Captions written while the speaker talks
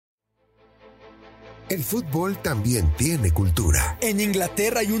El fútbol también tiene cultura. En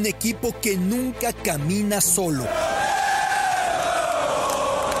Inglaterra hay un equipo que nunca camina solo.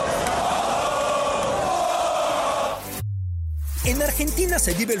 En Argentina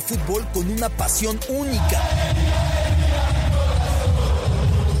se vive el fútbol con una pasión única.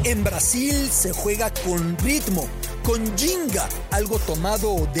 En Brasil se juega con ritmo, con ginga, algo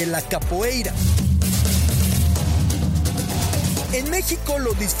tomado de la capoeira. En México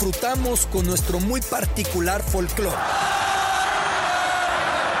lo disfrutamos con nuestro muy particular folclore.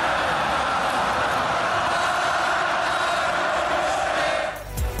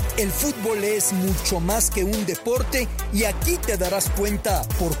 El fútbol es mucho más que un deporte y aquí te darás cuenta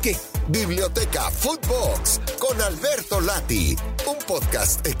por qué. Biblioteca Footbox con Alberto Lati, un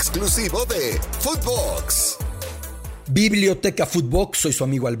podcast exclusivo de Footbox. Biblioteca Footbox, soy su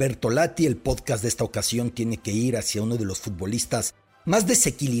amigo Alberto Lati. El podcast de esta ocasión tiene que ir hacia uno de los futbolistas más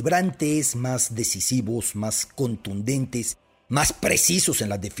desequilibrantes, más decisivos, más contundentes, más precisos en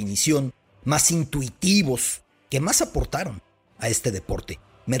la definición, más intuitivos, que más aportaron a este deporte.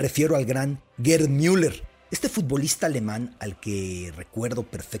 Me refiero al gran Gerd Müller, este futbolista alemán al que recuerdo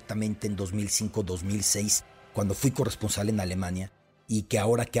perfectamente en 2005-2006, cuando fui corresponsal en Alemania, y que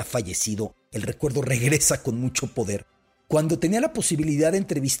ahora que ha fallecido, el recuerdo regresa con mucho poder, cuando tenía la posibilidad de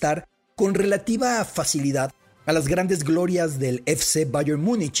entrevistar con relativa facilidad a las grandes glorias del FC Bayern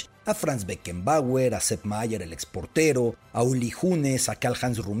Múnich, a Franz Beckenbauer, a Sepp Maier, el exportero, a Uli Hoeneß, a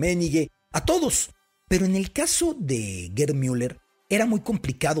Karl-Heinz Rummenigge, a todos. Pero en el caso de Gerd Müller era muy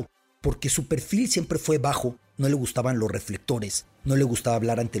complicado, porque su perfil siempre fue bajo, no le gustaban los reflectores, no le gustaba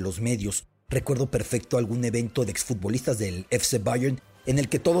hablar ante los medios. Recuerdo perfecto algún evento de exfutbolistas del FC Bayern en el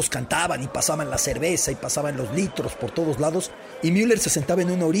que todos cantaban y pasaban la cerveza y pasaban los litros por todos lados, y Müller se sentaba en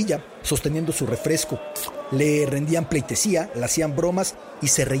una orilla sosteniendo su refresco. Le rendían pleitesía, le hacían bromas y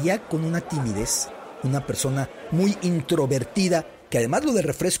se reía con una timidez. Una persona muy introvertida, que además lo de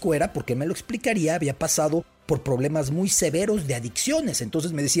refresco era, porque me lo explicaría, había pasado por problemas muy severos de adicciones.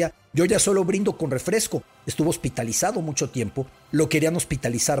 Entonces me decía, yo ya solo brindo con refresco. Estuvo hospitalizado mucho tiempo, lo querían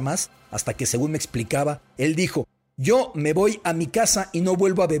hospitalizar más, hasta que, según me explicaba, él dijo: yo me voy a mi casa y no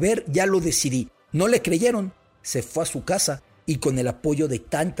vuelvo a beber, ya lo decidí. No le creyeron, se fue a su casa y con el apoyo de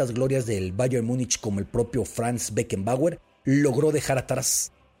tantas glorias del Bayern Múnich como el propio Franz Beckenbauer, logró dejar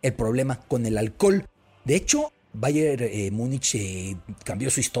atrás el problema con el alcohol. De hecho, Bayern Múnich cambió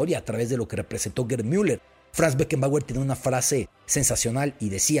su historia a través de lo que representó Gerd Müller. Franz Beckenbauer tenía una frase sensacional y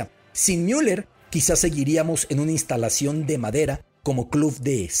decía: sin Müller quizás seguiríamos en una instalación de madera como club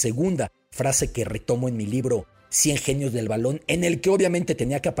de segunda, frase que retomo en mi libro 100 genios del balón, en el que obviamente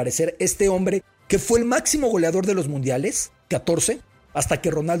tenía que aparecer este hombre que fue el máximo goleador de los mundiales, 14, hasta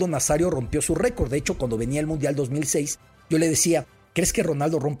que Ronaldo Nazario rompió su récord. De hecho, cuando venía el Mundial 2006, yo le decía: ¿crees que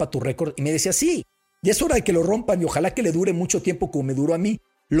Ronaldo rompa tu récord? Y me decía: sí, y es hora de que lo rompan y ojalá que le dure mucho tiempo como me duró a mí.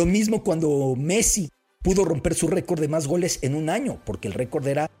 Lo mismo cuando Messi pudo romper su récord de más goles en un año, porque el récord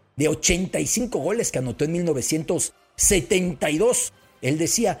era de 85 goles que anotó en 1972. Él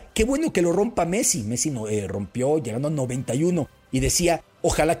decía: qué bueno que lo rompa Messi. Messi rompió llegando a 91 y decía: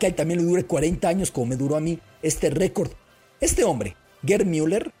 ojalá que a él también le dure 40 años como me duró a mí este récord. Este hombre, Gerd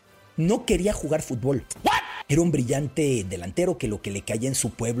Müller, no quería jugar fútbol. Era un brillante delantero que lo que le caía en su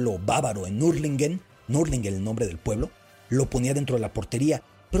pueblo bávaro, en Nürnberg, el nombre del pueblo, lo ponía dentro de la portería,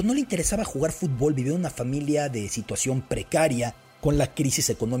 pero no le interesaba jugar fútbol. Vivía en una familia de situación precaria, con la crisis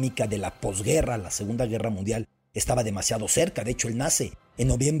económica de la posguerra, la Segunda Guerra Mundial estaba demasiado cerca. De hecho, él nace en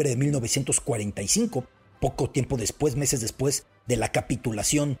noviembre de 1945, poco tiempo después, meses después de la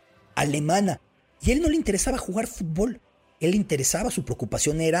capitulación alemana. Y a él no le interesaba jugar fútbol. Él le interesaba, su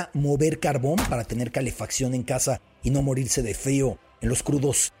preocupación era mover carbón para tener calefacción en casa y no morirse de frío en los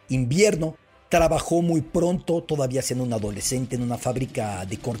crudos invierno. Trabajó muy pronto, todavía siendo un adolescente, en una fábrica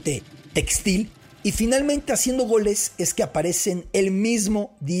de corte textil. Y finalmente, haciendo goles, es que aparecen el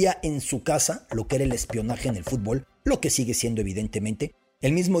mismo día en su casa, lo que era el espionaje en el fútbol, lo que sigue siendo evidentemente.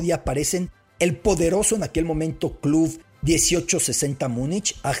 El mismo día aparecen el poderoso en aquel momento Club 1860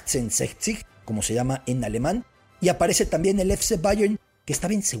 Múnich, 1860, como se llama en alemán. Y aparece también el FC Bayern, que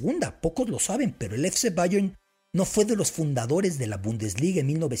estaba en segunda. Pocos lo saben, pero el FC Bayern no fue de los fundadores de la Bundesliga en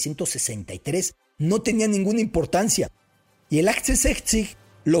 1963. No tenía ninguna importancia. Y el 1860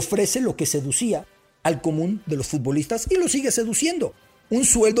 le ofrece lo que seducía al común de los futbolistas y lo sigue seduciendo: un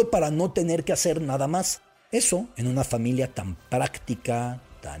sueldo para no tener que hacer nada más. Eso, en una familia tan práctica,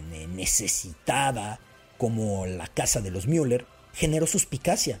 tan necesitada como la casa de los Müller, generó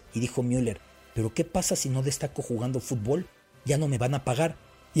suspicacia. Y dijo Müller: ¿pero qué pasa si no destaco jugando fútbol? Ya no me van a pagar.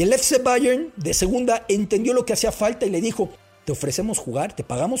 Y el FC Bayern de segunda entendió lo que hacía falta y le dijo: te te ofrecemos jugar, te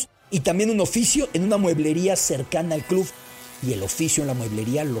pagamos, y también un oficio en una mueblería cercana al club. Y el oficio en la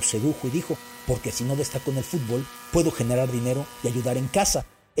mueblería lo sedujo y dijo, porque si no destaco en el fútbol, puedo generar dinero y ayudar en casa.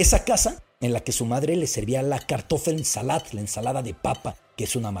 Esa casa en la que su madre le servía la Kartoffelsalat, la ensalada de papa, que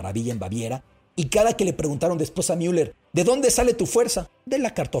es una maravilla en Baviera. Y cada que le preguntaron después a Müller, ¿de dónde sale tu fuerza? De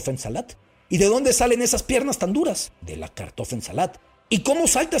la Kartoffelsalat. ¿Y de dónde salen esas piernas tan duras? De la Kartoffelsalat. ¿Y cómo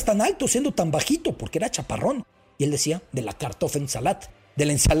saltas tan alto siendo tan bajito? Porque era chaparrón. Y él decía, de la Kartoffelsalat, de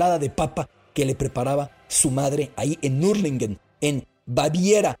la ensalada de papa que le preparaba su madre ahí en Nürlingen, en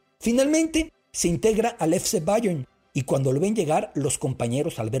Baviera. Finalmente se integra al FC Bayern. Y cuando lo ven llegar, los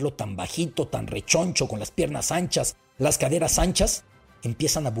compañeros, al verlo tan bajito, tan rechoncho, con las piernas anchas, las caderas anchas,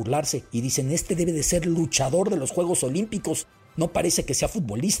 empiezan a burlarse y dicen, este debe de ser luchador de los Juegos Olímpicos, no parece que sea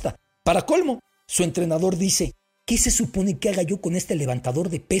futbolista. Para colmo, su entrenador dice, ¿qué se supone que haga yo con este levantador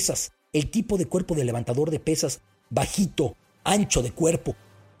de pesas? El tipo de cuerpo de levantador de pesas, bajito, ancho de cuerpo.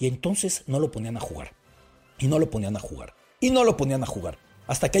 Y entonces no lo ponían a jugar. Y no lo ponían a jugar. Y no lo ponían a jugar.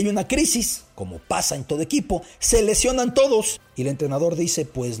 Hasta que hay una crisis, como pasa en todo equipo, se lesionan todos. Y el entrenador dice,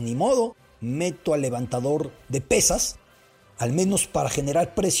 pues ni modo, meto al levantador de pesas, al menos para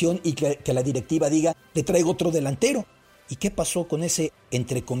generar presión y que la directiva diga, le traigo otro delantero. ¿Y qué pasó con ese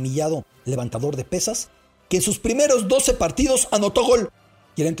entrecomillado levantador de pesas? Que en sus primeros 12 partidos anotó gol.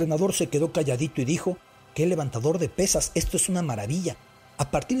 Y el entrenador se quedó calladito y dijo, ¿qué levantador de pesas? Esto es una maravilla. A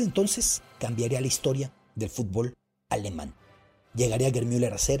partir de entonces cambiaría la historia del fútbol alemán. Llegaría Gerd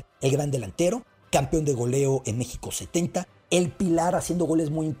Müller a ser el gran delantero, campeón de goleo en México 70, el pilar haciendo goles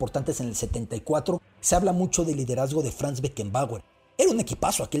muy importantes en el 74. Se habla mucho del liderazgo de Franz Beckenbauer. Era un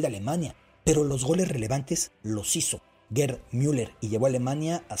equipazo aquel de Alemania, pero los goles relevantes los hizo Gerd Müller y llevó a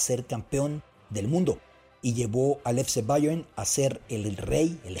Alemania a ser campeón del mundo y llevó al FC Bayern a ser el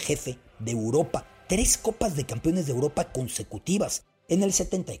rey, el jefe de Europa. 3 copas de campeones de Europa consecutivas en el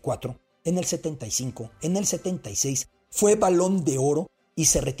 74, en el 75, en el 76. Fue Balón de Oro y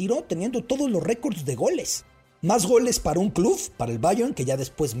se retiró teniendo todos los récords de goles. Más goles para un club, para el Bayern, que ya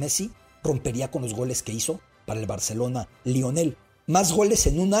después Messi rompería con los goles que hizo para el Barcelona Lionel. Más goles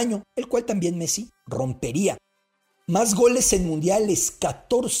en un año, el cual también Messi rompería. Más goles en mundiales,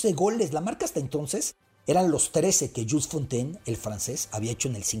 14 goles. La marca hasta entonces eran los 13 que Jules Fontaine, el francés, había hecho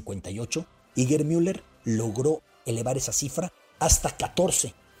en el 58. Y Gerd Müller logró elevar esa cifra hasta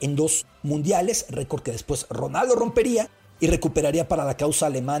 14 en 2 mundiales, récord que después Ronaldo rompería y recuperaría para la causa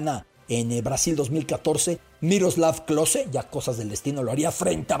alemana en Brasil 2014. Miroslav Klose, ya cosas del destino, lo haría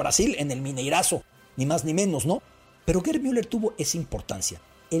frente a Brasil en el Mineirazo, ni más ni menos, ¿no? Pero Gerd Müller tuvo esa importancia.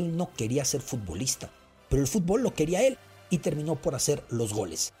 Él no quería ser futbolista, pero el fútbol lo quería él y terminó por hacer los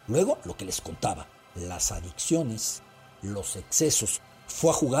goles. Luego, lo que les contaba, las adicciones, los excesos.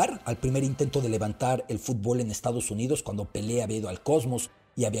 Fue a jugar al primer intento de levantar el fútbol en Estados Unidos cuando Pelé había ido al Cosmos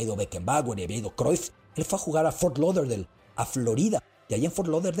y había ido Beckenbauer y había ido Cruyff. Él fue a jugar a Fort Lauderdale, a Florida, y allá en Fort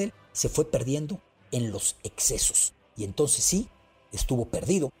Lauderdale se fue perdiendo en los excesos. Y entonces sí, estuvo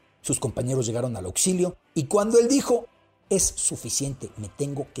perdido. Sus compañeros llegaron al auxilio y cuando él dijo, es suficiente, me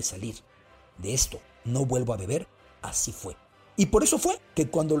tengo que salir de esto, no vuelvo a beber, así fue. Y por eso fue que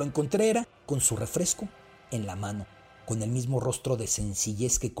cuando lo encontré era con su refresco en la mano, con el mismo rostro de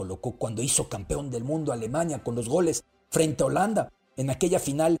sencillez que colocó cuando hizo campeón del mundo a Alemania con los goles frente a Holanda en aquella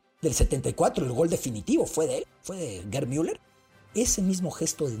final del 74. El gol definitivo fue de él, fue de Gerd Müller. Ese mismo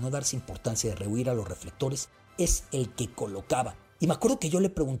gesto de no darse importancia, de rehuir a los reflectores, es el que colocaba. Y me acuerdo que yo le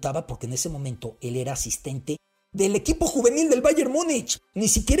preguntaba, porque en ese momento él era asistente del equipo juvenil del Bayern Múnich, ni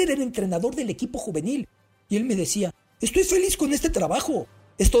siquiera era el entrenador del equipo juvenil. Y él me decía, estoy feliz con este trabajo,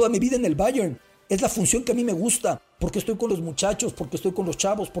 es toda mi vida en el Bayern, es la función que a mí me gusta, porque estoy con los muchachos, porque estoy con los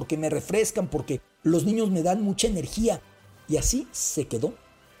chavos, porque me refrescan, porque los niños me dan mucha energía. Y así se quedó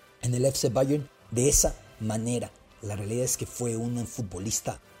en el FC Bayern de esa manera. La realidad es que fue un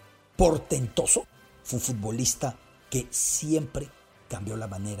futbolista portentoso, fue un futbolista que siempre cambió la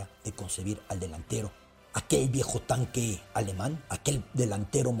manera de concebir al delantero. Aquel viejo tanque alemán, aquel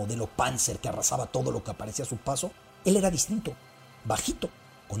delantero modelo Panzer que arrasaba todo lo que aparecía a su paso, él era distinto, bajito,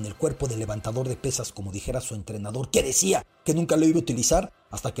 con el cuerpo de levantador de pesas, como dijera su entrenador, que decía que nunca lo iba a utilizar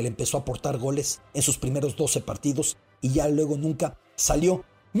hasta que le empezó a aportar goles en sus primeros 12 partidos y ya luego nunca salió.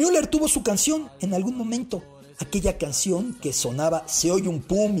 Müller tuvo su canción en algún momento, aquella canción que sonaba, se oye un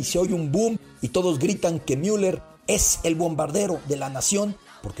pum y se oye un boom y todos gritan que Müller es el bombardero de la nación,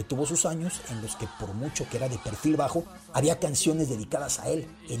 porque tuvo sus años en los que, por mucho que era de perfil bajo, había canciones dedicadas a él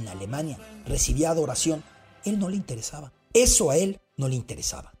en Alemania, recibía adoración. Él no le interesaba, eso a él no le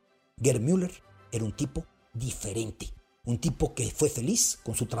interesaba. Gerd Müller era un tipo diferente, un tipo que fue feliz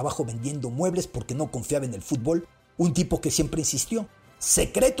con su trabajo vendiendo muebles porque no confiaba en el fútbol, Un tipo que siempre insistió.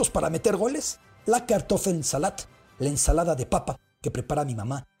 ¿Secretos para meter goles? La Kartoffelsalat, la ensalada de papa que prepara mi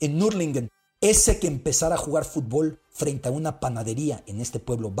mamá en Nürlingen. Ese que empezara a jugar fútbol frente a una panadería en este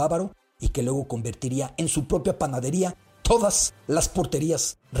pueblo bávaro y que luego convertiría en su propia panadería todas las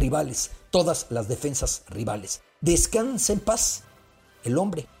porterías rivales, todas las defensas rivales. Descansa en paz el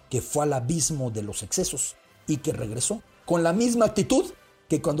hombre que fue al abismo de los excesos y que regresó con la misma actitud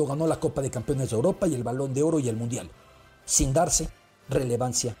que cuando ganó la Copa de Campeones de Europa y el Balón de Oro y el Mundial, sin darse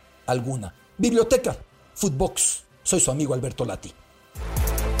relevancia alguna. Biblioteca Footbox. Soy su amigo Alberto Lati.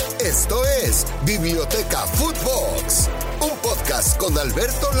 Esto es Biblioteca Footbox, un podcast con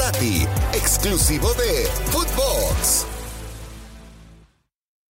Alberto Lati, exclusivo de Footbox.